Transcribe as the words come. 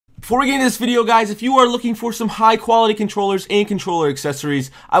Before we get into this video, guys, if you are looking for some high quality controllers and controller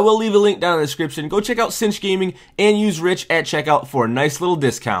accessories, I will leave a link down in the description. Go check out Cinch Gaming and use Ritch at checkout for a nice little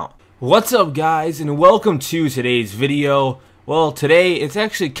discount. What's up, guys, and welcome to today's video. Well, today it's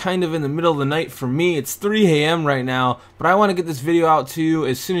actually kind of in the middle of the night for me. It's 3 a.m. right now, but I want to get this video out to you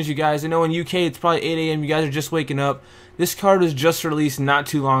as soon as you guys. I know in UK it's probably 8 a.m. You guys are just waking up. This card was just released not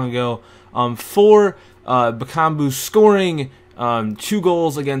too long ago. For Bakambu scoring 2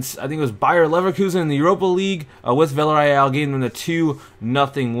 goals against, I think it was Bayer Leverkusen in the Europa League with Villarreal, giving them the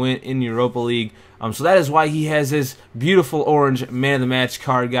 2-0 win in the Europa League. So that is why he has his beautiful orange man of the match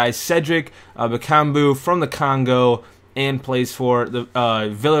card, guys. Cedric Bakambu from the Congo, and plays for the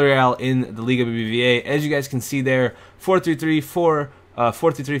Villarreal in the Liga BBVA. As you guys can see there, 4-3-3,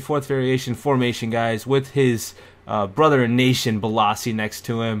 4-3-3 fourth variation formation, guys, with his brother in nation Balassi next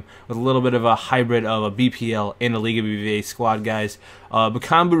to him, with a little bit of a hybrid of a BPL and a Liga BBVA squad, guys.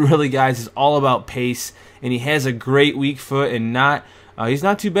 Bakambu really, guys, is all about pace, and he has a great weak foot, and he's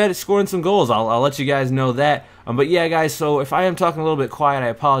not too bad at scoring some goals. I'll let you guys know that. But yeah, guys, so if I am talking a little bit quiet, I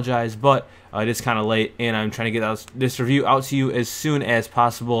apologize, but it is kind of late, and I'm trying to get this review out to you as soon as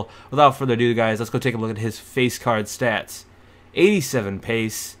possible. Without further ado, guys, let's go take a look at his face card stats. 87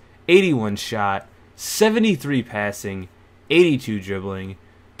 pace, 81 shot, 73 passing, 82 dribbling,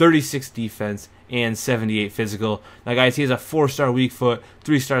 36 defense, and 78 physical. Now, guys, he has a 4-star weak foot,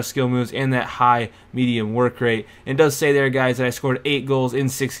 3-star skill moves, and that high medium work rate. And it does say there, guys, that I scored 8 goals in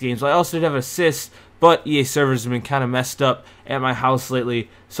 6 games. I also did have assists, but EA servers have been kind of messed up at my house lately,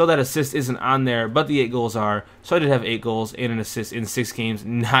 so that assist isn't on there, but the 8 goals are. So I did have 8 goals and an assist in 6 games.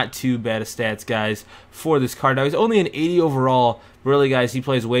 Not too bad of stats, guys, for this card. Now, he's only an 80 overall. Really, guys, he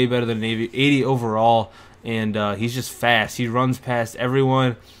plays way better than an 80 overall, and he's just fast. He runs past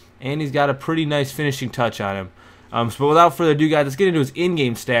everyone, and he's got a pretty nice finishing touch on him. But without further ado, guys, let's get into his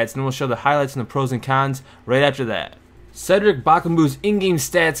in-game stats, and then we'll show the highlights and the pros and cons right after that. Cedric Bakambu's in-game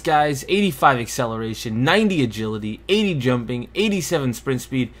stats, guys: 85 acceleration, 90 agility, 80 jumping, 87 sprint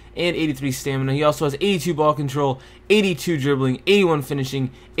speed, and 83 stamina. He also has 82 ball control, 82 dribbling, 81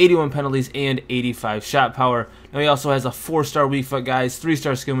 finishing, 81 penalties, and 85 shot power. Now he also has a 4-star weak foot, guys,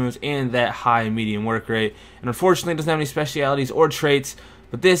 3-star skill moves, and that high medium work rate. And unfortunately, doesn't have any specialities or traits,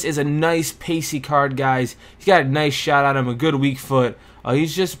 but this is a nice pacey card, guys. He's got a nice shot on him, a good weak foot.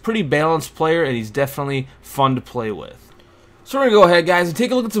 He's just a pretty balanced player, and he's definitely fun to play with. So we're going to go ahead, guys, and take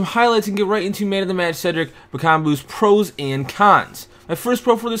a look at some highlights and get right into man of the match Cedric Bakambu's pros and cons. My first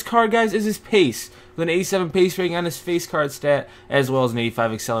pro for this card, guys, is his pace, with an 87 pace rating on his face card stat, as well as an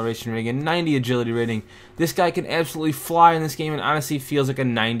 85 acceleration rating and 90 agility rating. This guy can absolutely fly in this game and honestly feels like a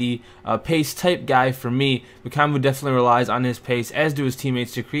 90 pace type guy for me. Bakambu definitely relies on his pace, as do his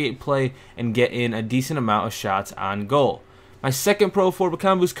teammates, to create play and get in a decent amount of shots on goal. My second pro for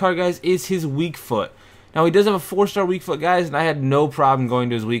Bakambu's card, guys, is his weak foot. Now, he does have a 4-star weak foot, guys, and I had no problem going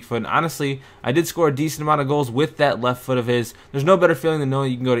to his weak foot. And honestly, I did score a decent amount of goals with that left foot of his. There's no better feeling than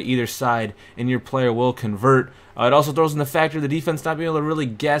knowing you can go to either side and your player will convert. It also throws in the factor of the defense not being able to really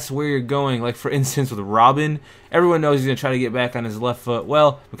guess where you're going. Like, for instance, with Robin, everyone knows he's going to try to get back on his left foot.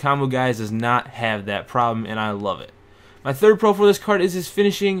 Well, Bakambu, guys, does not have that problem, and I love it. My third pro for this card is his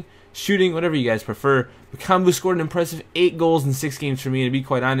finishing, shooting, whatever you guys prefer. Bakambu scored an impressive 8 goals in 6 games for me, and to be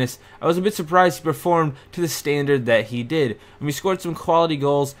quite honest, I was a bit surprised he performed to the standard that he did. He scored some quality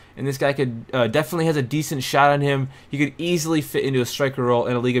goals, and this guy could definitely has a decent shot on him. He could easily fit into a striker role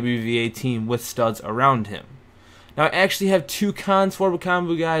in a Liga BBVA team with studs around him. Now, I actually have 2 cons for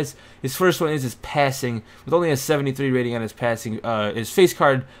Bakambu, guys. His first one is his passing, with only a 73 rating on his passing. His face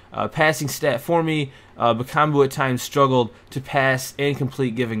card passing stat for me, Bakambu at times struggled to pass and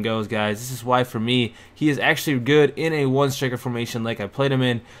complete give and goes, guys. This is why, for me, he is actually good in a one-striker formation like I played him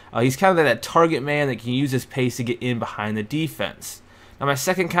in. He's kind of that target man that can use his pace to get in behind the defense. Now, my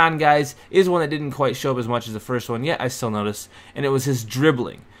second con, guys, is one that didn't quite show up as much as the first one, yet I still noticed, and it was his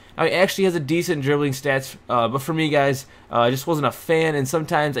dribbling. Now, he actually has a decent dribbling stats, but for me, guys, I just wasn't a fan, and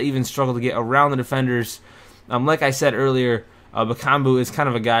sometimes I even struggle to get around the defenders. Like I said earlier, Bakambu is kind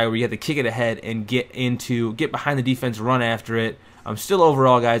of a guy where you have to kick it ahead and get behind the defense, run after it. Still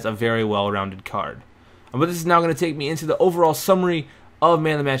overall, guys, a very well-rounded card. But this is now going to take me into the overall summary of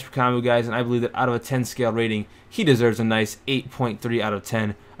Man of the Match Bakambu, guys, and I believe that out of a 10 scale rating, he deserves a nice 8.3 out of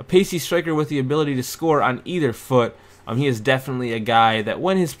 10. A pacey striker with the ability to score on either foot. He is definitely a guy that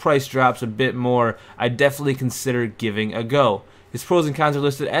when his price drops a bit more, I definitely consider giving a go. His pros and cons are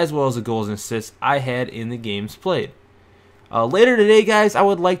listed, as well as the goals and assists I had in the games played. Later today, guys, I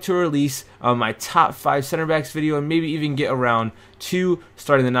would like to release my top 5 center backs video and maybe even get around to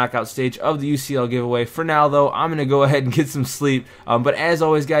starting the knockout stage of the UCL giveaway. For now, though, I'm going to go ahead and get some sleep. But as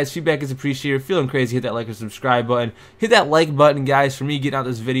always, guys, feedback is appreciated. Feeling crazy, hit that like or subscribe button. Hit that like button, guys, for me getting out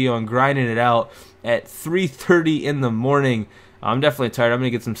this video and grinding it out at 3:30 in the morning. I'm definitely tired. I'm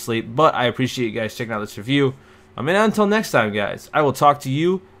going to get some sleep, but I appreciate you guys checking out this review. And until next time, guys, I will talk to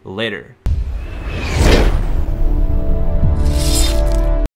you later.